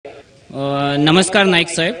नमस्कार नाइक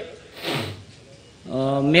साहब।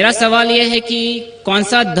 मेरा सवाल यह है कि कौन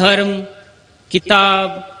सा धर्म, किताब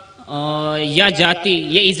या जाति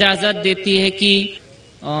ये इजाज़त देती है कि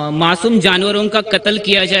मासूम जानवरों का कत्ल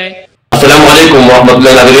किया जाए। अस्सलाम वालेकुम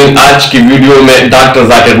वरहमतुल्लाहि। आज की वीडियो में डॉक्टर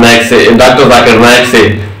जाकिर नाइक से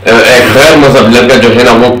एक गैर मजहब लड़का जो है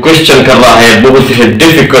ना वो क्वेश्चन कर रहा है, बहुत ही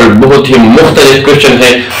डिफिकल्ट, बहुत ही मुख्तलिफ क्वेश्चन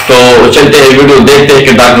है। तो चलते हैं वीडियो देखते हैं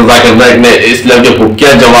कि डॉक्टर जाकिर नाइक ने इस लड़के को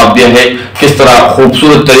क्या जवाब दिया है, किस तरह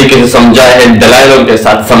खूबसूरत तरीके से समझाया है, दलाइलों के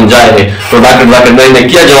साथ समझाया है। तो डॉक्टर जाकिर नाइक ने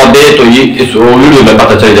क्या जवाब दिया तो ये इस वीडियो में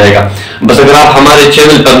पता चल जाएगा। बस अगर आप हमारे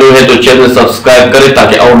चैनल पर न्यू है तो चैनल सब्सक्राइब करें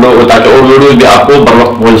ताकि और वीडियो भी आपको बर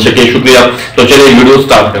वक्त पहुंच सके। शुक्रिया। तो चलिए वीडियो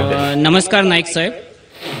स्टार्ट करते हैं। नमस्कार नाइक साहब।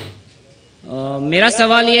 मेरा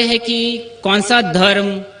सवाल यह है कि कौन सा धर्म,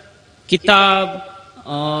 किताब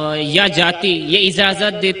या जाति ये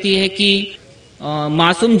इजाज़त देती है कि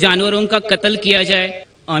मासूम जानवरों का कत्ल किया जाए।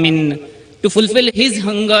 I mean to fulfil his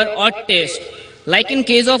hunger और test. Like in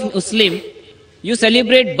case of Muslim, you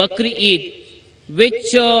celebrate बकरी Eid which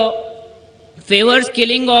favors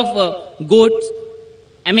killing of goats,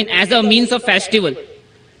 I mean as a means of festival.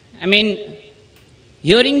 I mean,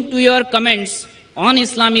 hearing to your comments on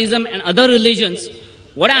Islamism and other religions,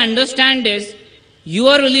 what I understand is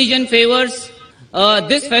your religion favors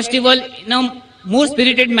this festival in a more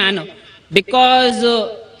spirited manner, because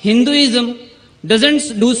Hinduism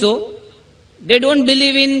doesn't do so. They don't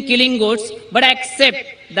believe in killing goats, but accept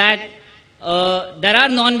that there are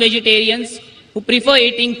non-vegetarians who prefer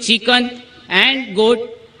eating chicken and goat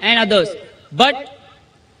and others. But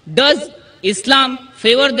does Islam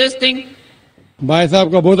favor this thing? भाई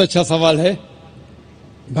साहब का बहुत अच्छा सवाल है।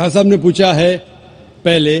 भाई साहब ने पूछा है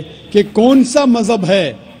पहले कि कौन सा मजहब है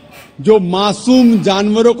जो मासूम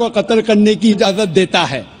जानवरों को कत्ल करने की इजाजत देता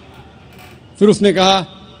है। फिर उसने कहा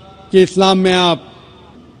कि इस्लाम में आप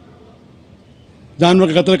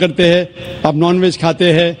जानवर का कत्ल करते हैं, आप नॉनवेज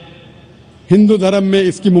खाते हैं, हिंदू धर्म में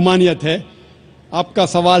इसकी मुमानियत है। आपका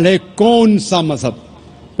सवाल है कौन सा मजहब।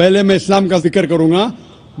 पहले मैं इस्लाम का जिक्र करूंगा,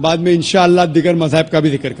 बाद में इंशाअल्लाह दिगर मजहब का भी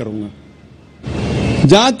जिक्र करूंगा।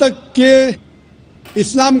 जहां तक के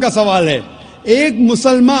इस्लाम का सवाल है, एक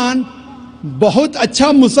मुसलमान बहुत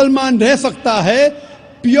अच्छा मुसलमान रह सकता है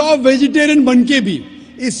प्योर वेजिटेरियन बनके भी।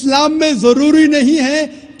 इस्लाम में जरूरी नहीं है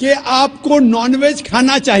कि आपको नॉनवेज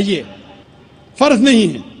खाना चाहिए, फर्ज नहीं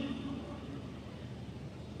है।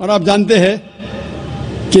 और आप जानते हैं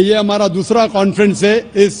कि ये हमारा दूसरा कॉन्फ्रेंस है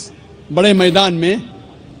इस बड़े मैदान में,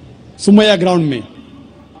 सुमैया ग्राउंड में।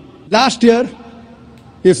 लास्ट ईयर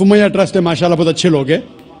ये सुमैया ट्रस्ट है, माशाल्लाह बहुत अच्छे लोग हैं।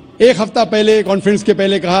 एक हफ्ता पहले कॉन्फ्रेंस के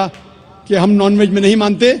पहले कहा कि हम नॉनवेज में नहीं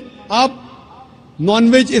मानते, आप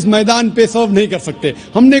नॉनवेज इस मैदान पे सर्व नहीं कर सकते।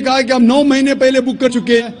 हमने कहा कि हम 9 महीने पहले बुक कर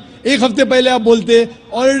चुके हैं, एक हफ्ते पहले आप बोलते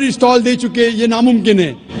ऑलरेडी स्टॉल दे चुके, ये नामुमकिन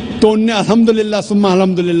है। तो उनने अल्हम्दुलिल्लाह सुम्मा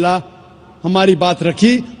अल्हम्दुलिल्लाह हमारी बात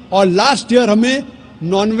रखी और लास्ट ईयर हमें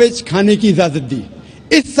नॉनवेज खाने की इजाजत दी।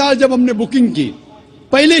 इस साल जब हमने बुकिंग की,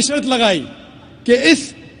 पहले शर्त लगाई कि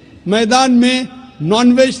इस मैदान में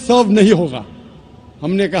नॉनवेज सर्व नहीं होगा।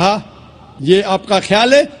 हमने कहा ये आपका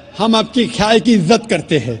ख्याल है, हम आपके ख्याल की इज्जत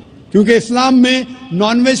करते हैं, क्योंकि इस्लाम में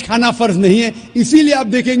नॉनवेज खाना फर्ज नहीं है। इसीलिए आप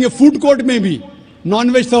देखेंगे फूड कोर्ट में भी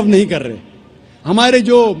नॉनवेज सर्व नहीं कर रहे। हमारे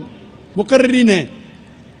जो मुकर्रिरीन हैं,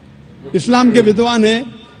 इस्लाम के विद्वान हैं,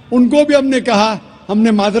 उनको भी हमने कहा,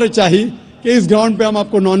 हमने माजरत चाही कि इस ग्राउंड पे हम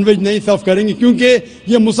आपको नॉनवेज नहीं सर्व करेंगे, क्योंकि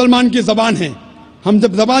ये मुसलमान की जबान है। हम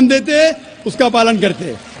जब जबान देते हैं उसका पालन करते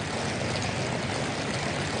हैं।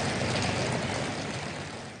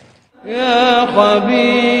 या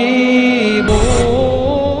हबीबू।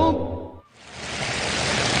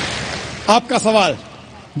 आपका सवाल,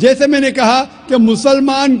 जैसे मैंने कहा कि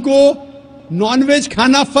मुसलमान को नॉनवेज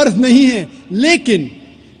खाना फर्ज नहीं है, लेकिन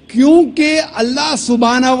क्योंकि अल्लाह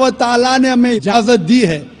सुब्हानहू व तआला ने हमें इजाजत दी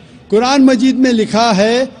है। कुरान मजीद में लिखा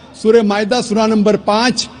है सूरह माइदा सूरा नंबर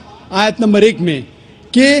 5 आयत नंबर 1 में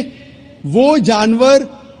कि वो जानवर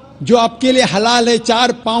जो आपके लिए हलाल है,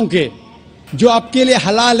 4 पांव के जो आपके लिए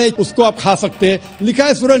हलाल है, उसको आप खा सकते हैं। लिखा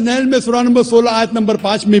है सूरह नहल में सूरा नंबर 16 आयत नंबर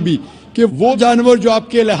 5 में भी कि वो जानवर जो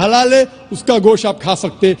आपके लिए हलाल है उसका गोश्त आप खा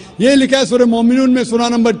सकते हैं। ये लिखा है सूरह मोमिनून में सूरा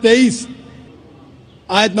नंबर 23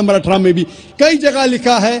 आयत नंबर 18 में भी। कई जगह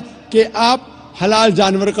लिखा है कि आप हलाल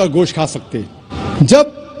जानवर का गोश्त खा सकते हैं।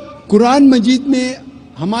 जब कुरान मजीद में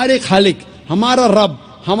हमारे खालिक, हमारा रब,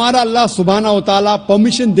 हमारा अल्लाह सुब्हानहू व तआला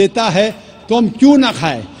परमिशन देता है तो हम क्यों ना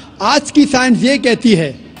खाएं। आज की साइंस ये कहती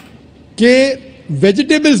है कि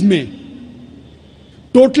वेजिटेबल्स में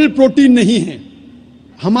टोटल प्रोटीन नहीं है।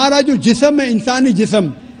 हमारा जो जिस्म है, इंसानी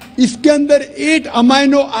जिस्म, इसके अंदर 8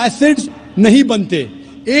 अमाइनो एसिड्स नहीं बनते।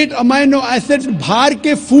 8 अमाइनो एसिड्स बाहर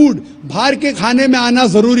के फूड, बाहर के खाने में आना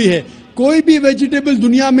जरूरी है। कोई भी वेजिटेबल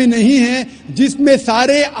दुनिया में नहीं है जिसमें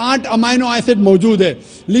सारे 8 अमाइनो एसिड मौजूद है,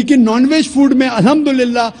 लेकिन नॉनवेज फूड में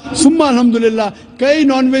अल्हम्दुलिल्लाह सुम्मा अल्हम्दुलिल्लाह कई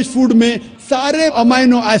नॉनवेज फूड में सारे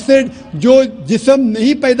अमाइनो एसिड जो जिस्म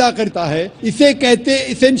नहीं पैदा करता है, इसे कहते हैं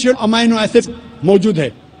इसेंशियल अमाइनो एसिड मौजूद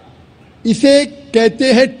है। इसे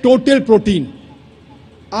कहते हैं टोटल प्रोटीन।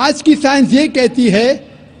 आज की साइंस ये कहती है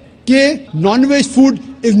कि nonveg food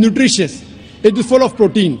is nutritious, it is full of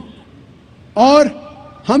protein. और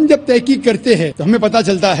हम जब तहकीक करते हैं तो हमें पता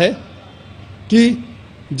चलता है कि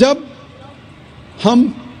जब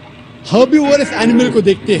हम हर्बीवोरस एनिमल को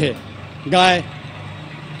देखते हैं, गाय,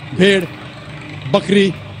 भेड़,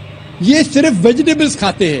 बकरी, ये सिर्फ वेजिटेबल्स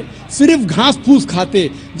खाते हैं, सिर्फ घास फूस खाते।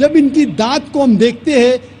 जब इनकी दांत को हम देखते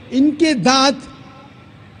हैं, इनके दांत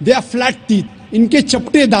दे आर फ्लैट टीथ, इनके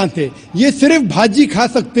चपटे दांत है। ये सिर्फ भाजी खा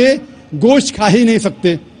सकते, गोश्त खा ही नहीं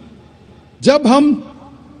सकते। जब हम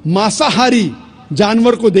मांसाहारी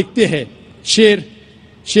जानवर को देखते हैं, शेर,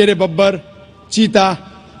 शेर बब्बर, चीता,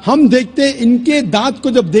 हम देखते हैं इनके दांत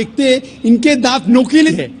को जब देखते हैं, इनके दांत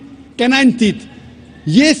नोकीले हैं, कैनाइन टीथ।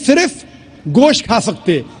 ये सिर्फ गोश्त खा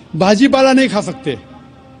सकते, भाजी पाला नहीं खा सकते।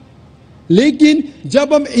 लेकिन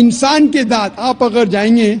जब हम इंसान के दांत, आप अगर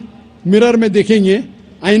जाएंगे मिरर में देखेंगे,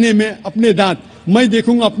 आईने में अपने दांत, मैं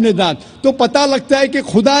देखूंगा अपने दांत, तो पता लगता है कि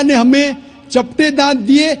खुदा ने हमें चपटे दांत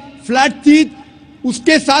दिए, फ्लैट टीथ,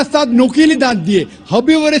 उसके साथ साथ नोकीले दांत दिए,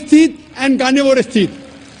 herbivorous teeth and carnivorous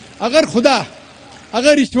teeth.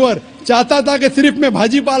 अगर ईश्वर चाहता था कि सिर्फ मैं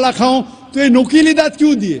भाजी पाला खाऊं, तो ये नोकीले दांत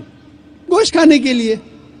क्यों दिए? गोश्त खाने के लिए।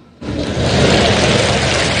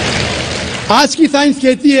 आज की साइंस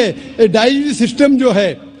कहती है डाइजेस्टिव सिस्टम जो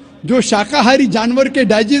है, जो शाकाहारी जानवर के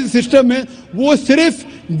डाइजेस्टिव सिस्टम है, वो सिर्फ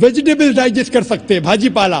वेजिटेबल्स डाइजेस्ट कर सकते हैं, भाजी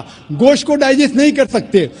पाला, गोश्त को डाइजेस्ट नहीं कर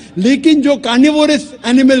सकते। लेकिन जो कार्निवोरस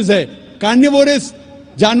एनिमल्स है, कार्निवोरस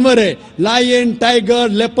जानवर है, लायन, टाइगर,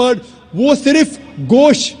 लेपर्ड, वो सिर्फ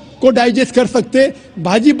गोश्त को डाइजेस्ट कर सकते,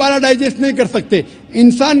 भाजी पाला डाइजेस्ट नहीं कर सकते।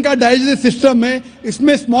 इंसान का डाइजेस्टिव सिस्टम है,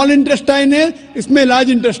 इसमें स्मॉल इंटेस्टाइन है, इसमें लार्ज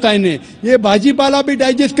इंटेस्टाइन है। ये भाजी पाला भी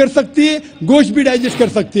डाइजेस्ट कर सकती है, गोश्त भी डाइजेस्ट कर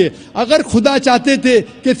सकती है। अगर खुदा चाहते थे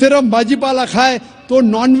कि सिर्फ हम भाजी पाला खाए, तो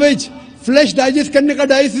नॉनवेज फ्लेश डाइजेस्ट करने का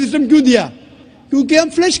डाइजेस्टिव सिस्टम क्यों दिया? क्योंकि हम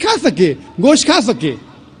फ्लेश खा सके, गोश्त खा सके।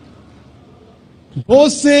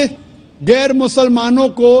 बहुत से गैर मुसलमानों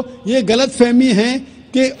को ये गलत फहमी है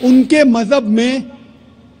कि उनके मजहब में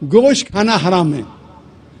गोश्त खाना हराम है,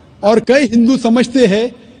 और कई हिंदू समझते हैं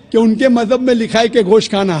कि उनके मजहब में लिखा है कि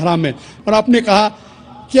गोश्त खाना हराम है। और आपने कहा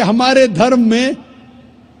कि हमारे धर्म में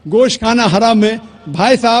गोश्त खाना हराम है।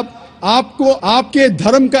 भाई साहब, आपको आपके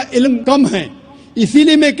धर्म का इल्म कम है,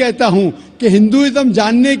 इसीलिए मैं कहता हूं कि हिंदुइज्म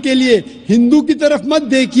जानने के लिए हिंदू की तरफ मत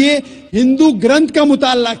देखिए, हिंदू ग्रंथ का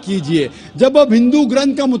मुताला कीजिए। जब आप हिंदू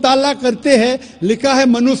ग्रंथ का मुताला करते हैं, लिखा है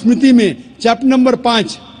मनुस्मृति में चैप्टर नंबर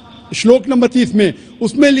 5 श्लोक नंबर 30 में,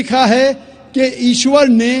 उसमें लिखा है कि ईश्वर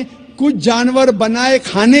ने कुछ जानवर बनाए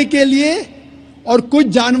खाने के लिए और कुछ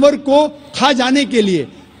जानवर को खा जाने के लिए।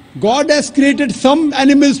 God has created some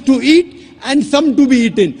animals to eat and some to be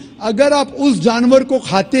eaten. अगर आप उस जानवर को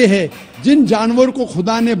खाते हैं जिन जानवर को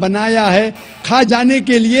खुदा ने बनाया है खा जाने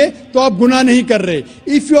के लिए, तो आप गुनाह नहीं कर रहे।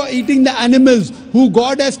 If you are eating the animals who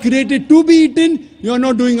God has created to be eaten, you are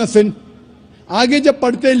not doing a सिन। आगे जब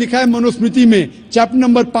पढ़ते हैं, लिखा है मनुस्मृति में चैप्टर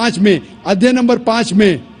नंबर 5 में, अध्याय नंबर 5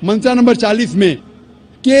 में, मंत्र नंबर 40 में,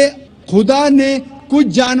 कि खुदा ने कुछ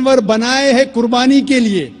जानवर बनाए हैं कुर्बानी के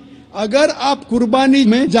लिए। अगर आप कुर्बानी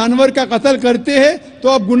में जानवर का कत्ल करते हैं तो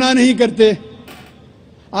आप गुनाह नहीं करते।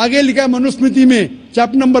 आगे लिखा है मनुस्मृति में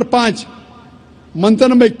चैप्टर नंबर 5 मंत्र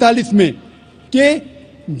नंबर 41 में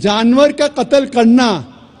कि जानवर का कत्ल करना,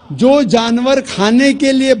 जो जानवर खाने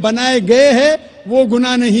के लिए बनाए गए हैं, वो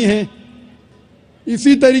गुनाह नहीं है।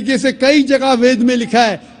 इसी तरीके से कई जगह वेद में लिखा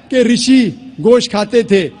है कि ऋषि गोश्त खाते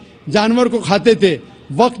थे, जानवर को खाते थे।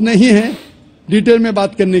 वक्त नहीं है डिटेल में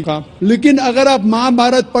बात करने का, लेकिन अगर आप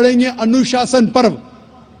महाभारत पढ़ेंगे अनुशासन पर्व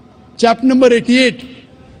चैप्टर नंबर 88,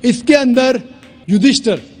 इसके अंदर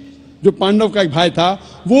युधिष्ठिर जो पांडव का एक भाई था,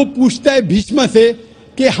 वो पूछता है भीष्म से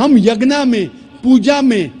कि हम यज्ञ में, पूजा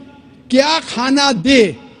में क्या खाना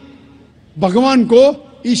दे भगवान को,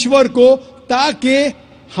 ईश्वर को, ताकि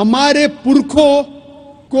हमारे पुरखों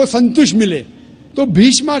को संतुष्ट मिले। तो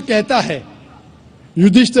भीष्म कहता है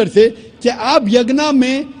युधिष्ठिर से कि आप यज्ञ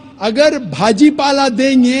में अगर भाजी पाला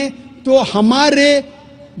देंगे तो हमारे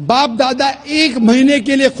बाप दादा 1 महीने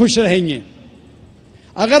के लिए खुश रहेंगे।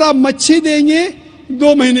 अगर आप मच्छी देंगे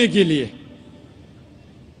 2 महीने के लिए,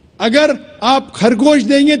 अगर आप खरगोश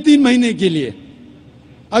देंगे 3 महीने के लिए,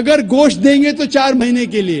 अगर गोश्त देंगे तो 4 महीने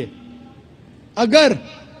के लिए, अगर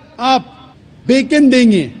आप बेकन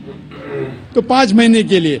देंगे तो 5 महीने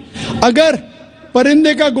के लिए, अगर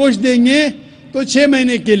परिंदे का गोश्त देंगे तो 6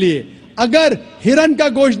 महीने के लिए, अगर हिरन का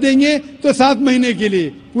गोश्त देंगे तो 7 महीने के लिए।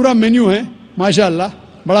 पूरा मेन्यू है, माशाअल्लाह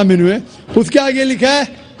बड़ा मेन्यू है। उसके आगे लिखा है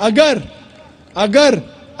अगर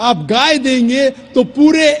आप गाय देंगे तो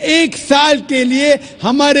पूरे 1 साल के लिए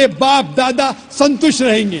हमारे बाप दादा संतुष्ट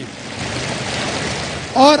रहेंगे,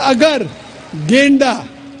 और अगर गेंडा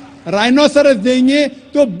राइनोसरस देंगे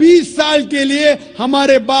तो 20 साल के लिए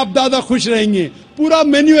हमारे बाप दादा खुश रहेंगे। पूरा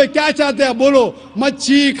मेन्यू है। क्या चाहते हैं बोलो?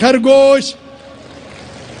 मच्छी, खरगोश,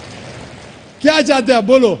 क्या चाहते हैं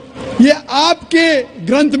बोलो? ये आपके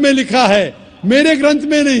ग्रंथ में लिखा है, मेरे ग्रंथ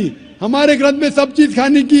में नहीं। हमारे ग्रंथ में सब चीज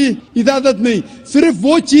खाने की इजाजत नहीं, सिर्फ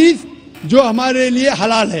वो चीज जो हमारे लिए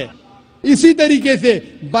हलाल है। इसी तरीके से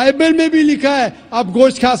बाइबल में भी लिखा है आप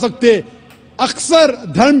गोश्त खा सकते। अक्सर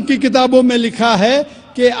धर्म की किताबों में लिखा है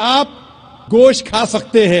कि आप गोश्त खा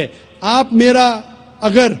सकते हैं। आप मेरा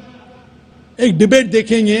अगर एक डिबेट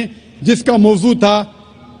देखेंगे जिसका मौजू था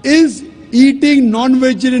is eating non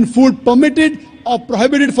vegetarian food permitted और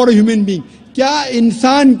prohibited for a human being, क्या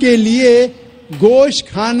इंसान के लिए गोश्त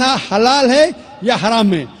खाना हलाल है या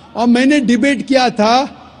हराम है? और मैंने डिबेट किया था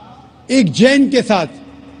एक जैन के साथ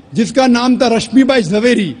जिसका नाम था रश्मिबाई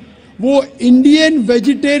जवेरी। वो इंडियन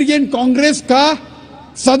वेजिटेरियन कांग्रेस का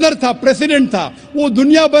सदर था, प्रेसिडेंट था। वो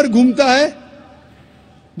दुनिया भर घूमता है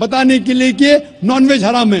बताने के लिए कि नॉनवेज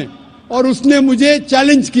हराम है, और उसने मुझे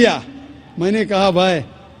चैलेंज किया। मैंने कहा भाई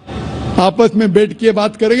आपस में बैठ के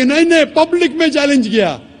बात करेंगे? नहीं, पब्लिक में चैलेंज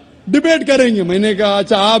किया, डिबेट करेंगे। मैंने कहा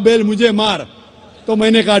अच्छा आ बेल मुझे मार। तो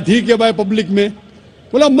मैंने कहा ठीक है भाई, पब्लिक में।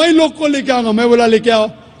 बोला मैं लोग को लेके आऊंगा। मैं बोला लेके आओ।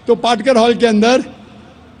 तो पाटकर हॉल के अंदर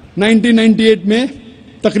 1998 में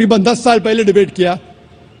तकरीबन 10 साल पहले डिबेट किया।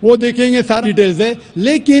 वो देखेंगे, सारी डिटेल्स है।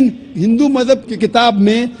 लेकिन हिंदू मजहब की किताब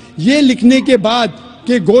में ये लिखने के बाद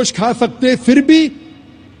कि गोश्त खा सकते, फिर भी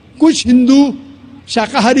कुछ हिंदू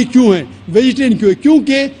शाकाहारी क्यों हैं, वेजिटेरियन क्यों है?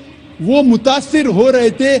 क्योंकि वो मुतासिर हो रहे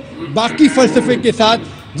थे बाकी फलसफे के साथ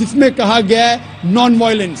जिसमें कहा गया है नॉन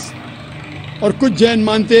वायलेंस। और कुछ जैन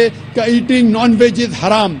मानते कि ईटिंग नॉन वेज इज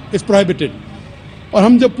हराम, इज प्रोहिबिटेड। और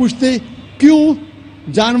हम जब पूछते क्यों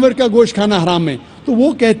जानवर का गोश्त खाना हराम है, तो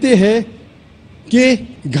वो कहते हैं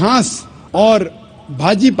कि घास और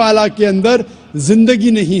भाजी पाला के अंदर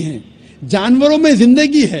जिंदगी नहीं है, जानवरों में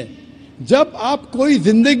जिंदगी है। जब आप कोई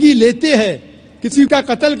जिंदगी लेते हैं, किसी का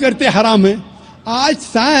कत्ल करते, हराम है। आज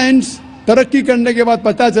साइंस तरक्की करने के बाद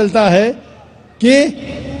पता चलता है कि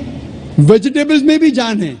वेजिटेबल्स में भी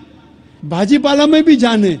जान है, भाजी पाला में भी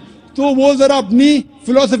जान है। तो वो जरा अपनी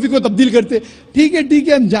फिलॉसफी को तब्दील करते। ठीक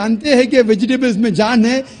है, हम जानते हैं कि वेजिटेबल्स में जान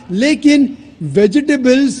है, लेकिन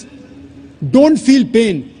वेजिटेबल्स डोंट फील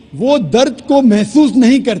पेन, वो दर्द को महसूस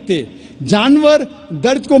नहीं करते। जानवर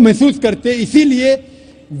दर्द को महसूस करते, इसीलिए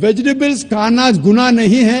वेजिटेबल्स खाना गुनाह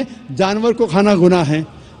नहीं है, जानवर को खाना गुनाह है।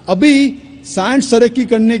 अभी साइंस तरक्की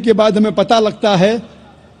करने के बाद हमें पता लगता है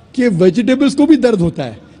कि वेजिटेबल्स को भी दर्द होता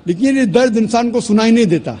है, लेकिन ये दर्द इंसान को सुनाई नहीं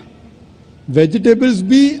देता। वेजिटेबल्स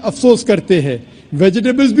भी अफसोस करते हैं,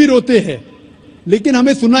 वेजिटेबल्स भी रोते हैं, लेकिन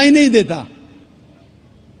हमें सुनाई नहीं देता।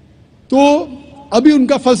 तो अभी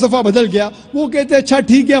उनका फलसफा बदल गया। वो कहते हैं अच्छा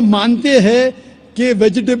ठीक है, मानते हैं कि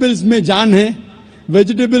वेजिटेबल्स में जान है,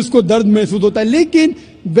 वेजिटेबल्स को दर्द महसूस होता है, लेकिन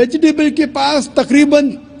वेजिटेबल के पास तकरीबन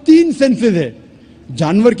 3 सेंसेस है,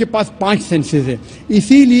 जानवर के पास 5 सेंसेस है।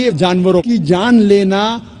 इसीलिए जानवरों की जान लेना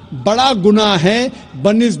बड़ा गुनाह है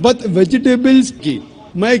बनिस्बत वेजिटेबल्स की।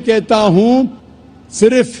 मैं कहता हूं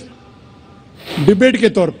सिर्फ डिबेट के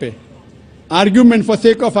तौर पे, argument, for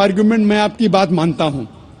sake of argument, मैं आपकी बात मानता हूं।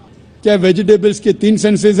 क्या वेजिटेबल्स के 3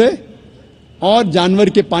 सेंसेस है और जानवर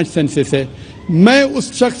के 5 सेंसेस है? मैं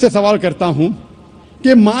उस शख्स से सवाल करता हूं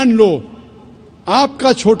कि मान लो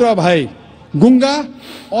आपका छोटा भाई गूंगा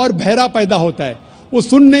और बहरा पैदा होता है, वो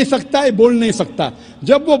सुन नहीं सकता है, बोल नहीं सकता।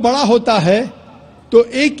 जब वो बड़ा होता है तो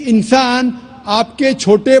एक इंसान आपके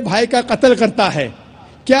छोटे भाई का कत्ल करता है,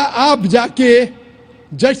 क्या आप जाके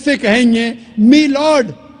जज से कहेंगे मी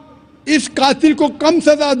लॉर्ड इस कातिल को कम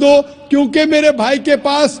सजा दो क्योंकि मेरे भाई के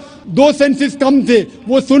पास 2 सेंसेस कम थे,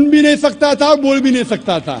 वो सुन भी नहीं सकता था और बोल भी नहीं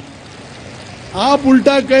सकता था? आप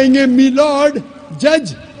उल्टा कहेंगे मी लॉर्ड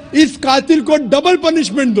जज इस कातिल को डबल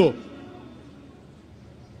पनिशमेंट दो,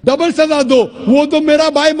 डबल सजा दो, वो तो मेरा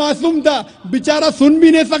भाई मासूम था, बेचारा सुन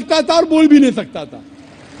भी नहीं सकता था और बोल भी नहीं सकता था।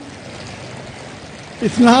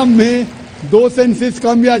 इस्लाम में 2 सेंसेस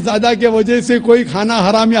कम या ज्यादा के वजह से कोई खाना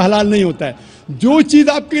हराम या हलाल नहीं होता है। जो चीज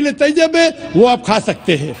आपके लिए तैयब है वो आप खा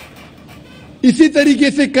सकते हैं। इसी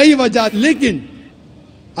तरीके से कई वजह। लेकिन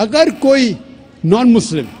अगर कोई नॉन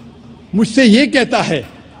मुस्लिम मुझसे ये कहता है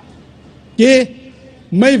कि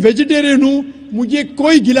मैं वेजिटेरियन हूं, मुझे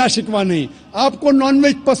कोई गिला शिकवा नहीं, आपको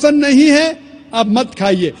नॉनवेज पसंद नहीं है आप मत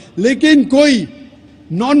खाइए, लेकिन कोई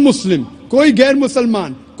नॉन मुस्लिम, कोई गैर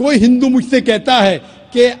मुसलमान, कोई हिंदू मुझसे कहता है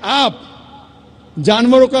कि आप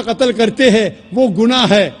जानवरों का कत्ल करते हैं, वो गुनाह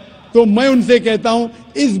है, तो मैं उनसे कहता हूं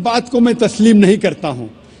इस बात को मैं तस्लीम नहीं करता हूं।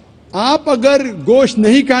 आप अगर गोश्त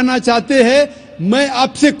नहीं खाना चाहते हैं, मैं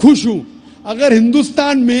आपसे खुश हूं। अगर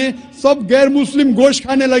हिंदुस्तान में सब गैर मुस्लिम गोश्त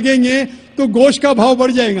खाने लगेंगे तो गोश्त का भाव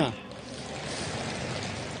बढ़ जाएगा।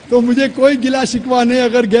 तो मुझे कोई गिला शिकवा नहीं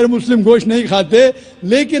अगर गैर मुस्लिम गोश्त नहीं खाते,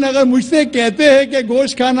 लेकिन अगर मुझसे कहते हैं कि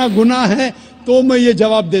गोश्त खाना गुनाह है तो मैं ये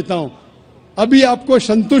जवाब देता हूं। अभी आपको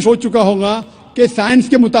संतुष्ट हो चुका होगा कि साइंस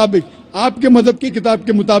के मुताबिक, आपके मजहब की किताब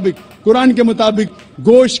के मुताबिक, कुरान के मुताबिक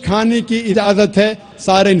गोश्त खाने की इजाजत है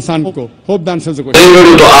सारे इंसानों को। होप द आंसर से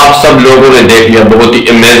वीडियो तो आप सब लोगों ने देख लिया, बहुत ही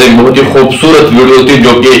अमेजिंग, बहुत ही खूबसूरत वीडियो थी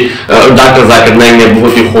जो कि डॉक्टर जाकिर नाइक ने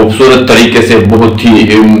बहुत ही खूबसूरत तरीके से, बहुत ही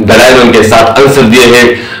दलाइल के साथ आंसर दिए हैं।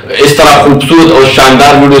 इस तरह खूबसूरत और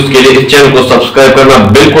शानदार वीडियोस के लिए इस चैनल को सब्सक्राइब करना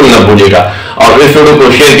बिल्कुल ना भूलिएगा और इस वीडियो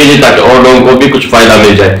को शेयर कीजिए ताकि और लोगों को भी कुछ फायदा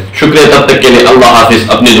मिल जाए। शुक्रिया, तब तक के लिए अल्लाह हाफिज,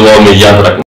 अपनी दुआओं में याद रखना।